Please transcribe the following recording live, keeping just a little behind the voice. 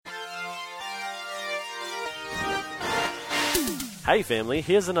Hey family,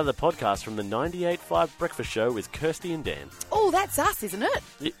 here's another podcast from the 98.5 Breakfast Show with Kirsty and Dan. Oh, that's us, isn't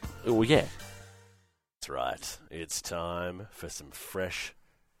it? Oh yeah. That's right. It's time for some fresh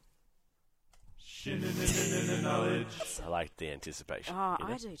Shanowledge. I like the anticipation. Oh,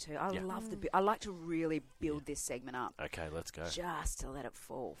 I do too. I love I like to really build this segment up. Okay, let's go. Just to let it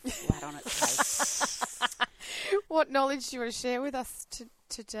fall flat on its face. What knowledge do you want to share with us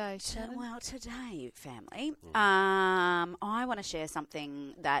today, Shannon? Well, today, family, I want to share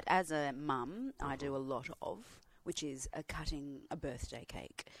something that as a mum I do a lot of, which is cutting a birthday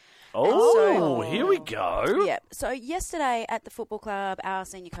cake. Oh, here we go. Yeah. So yesterday at the football club, our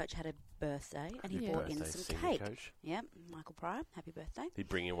senior coach had a birthday, and he brought in some cake. Coach. Yeah, Michael Pryor, happy birthday. Did he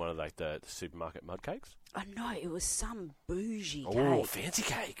bring in one of the supermarket mud cakes? Oh no, it was some bougie cake. Oh, fancy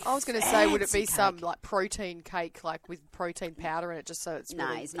cake. I was going to say, would it be Fancy some cake. like protein cake, like with protein powder in it, just so it's No,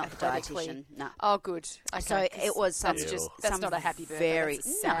 really he's not the athletically- dietitian. No. Oh, good. Okay, So it was some that's not a happy birthday. Very That's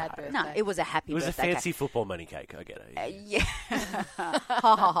a sad birthday. No, it was a happy It was birthday. a fancy football money cake. I get it. Yeah. Ha,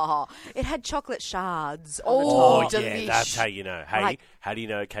 ha, ha, ha. It had chocolate shards on the Oh, top. yeah, delish. that's how you know. Hey, Like- how do you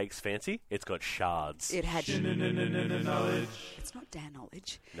know a cake's fancy? It's got shards. It had. It's not Dan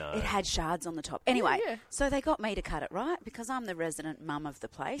knowledge. No. It had shards on the top. Anyway, yeah. so they got me to cut it, right? Because I'm the resident mum of the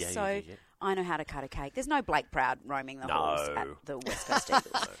place, Yeah, so yeah. I know how to cut a cake. There's no Blake Proud roaming the halls No. at the West Coast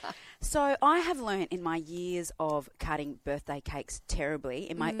Eagles. So I have learnt in my years of cutting birthday cakes terribly,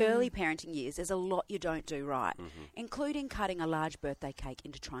 in my early parenting years, there's a lot you don't do right, including cutting a large birthday cake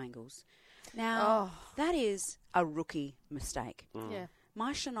into triangles. Now, that is a rookie mistake. Yeah.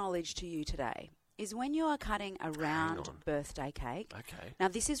 My Shanowledge to you today is when you are cutting a round birthday cake. Okay. Now,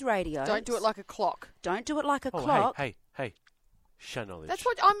 this is radio. Don't do it like a clock. Don't do it like a Oh, clock. hey. Shanowledge. That's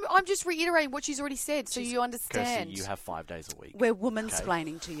what I'm just reiterating what she's already said, so you understand. Kirsty, you have 5 days a week. We're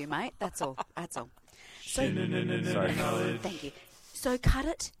woman-splaining to you, mate. That's all. That's all. So, Sorry. thank you. So cut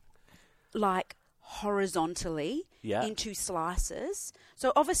it like horizontally Yeah. into slices.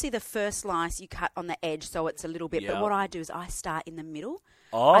 So obviously the first slice you cut on the edge so it's a little bit, Yeah. but what I do is I start in the middle.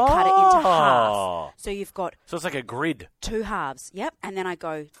 Oh. I cut it into half. So you've got So it's like a grid. 2 halves, yep, and then I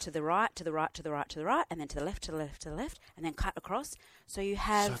go to the right, to the right, to the right, to the right, and then to the left, to the left, to the left, and then cut across. So you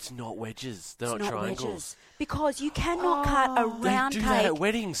have... So it's not wedges. They're it's not not triangles. wedges. Because you cannot cut a round They do cake that at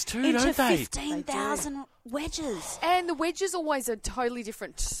weddings too, into don't they? 15,000 wedges. And the wedges always are totally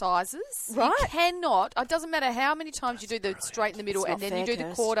different sizes. Right. You cannot. It doesn't matter how many times you do the straight in the middle It's and not then you fair, do the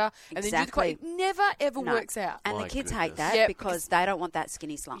Kirst. quarter and then you do the quarter. Exactly. It never, ever No. works out. And My the kids goodness. hate that Yep, because they don't want that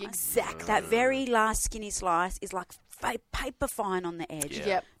skinny slice. Exactly. That very last skinny slice is like paper fine on the edge. Yeah.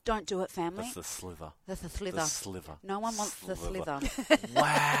 Yep. Don't do it, family. That's the sliver. That's the slither. The sliver. No one wants the Sliver. slither.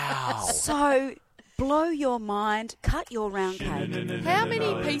 Wow. So, blow your mind. Cut your round cake. How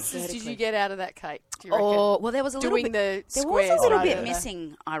many pieces did you get out of that cake, do you reckon? Oh, well, there was a little Doing bit. the There squares. was a little I bit don't know.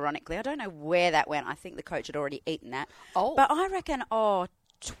 missing, ironically. I don't know where that went. I think the coach had already eaten that. Oh. But I reckon,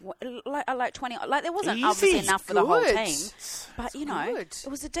 like 20. Like there wasn't Easy. obviously enough for the whole Good. team. But you know, Good. it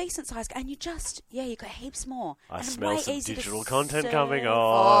was a decent size, and you got heaps more. I and smell way some easier to digital content serve. coming Oh,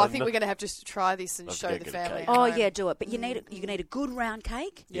 on. I think we're going to have to try this and Let's show go the get a family. cake. at Oh home. yeah, do it. But you need a good round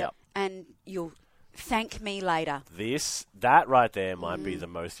cake. Yep. And you'll thank me later. That right there might be the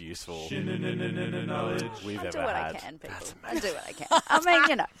most useful we've I ever do what had. I can, people. That's I do what I can. I mean,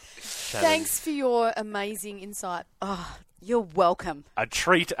 you know. Shannon, Thanks for your amazing insight. Oh, you're welcome. a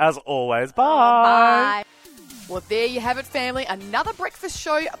treat as always. Bye. Bye. Well, there you have it, family. Another Breakfast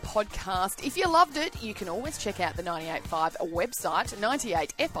Show podcast. If you loved it, you can always check out the 98.5 website,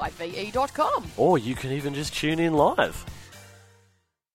 98five.com. Or you can even just tune in live.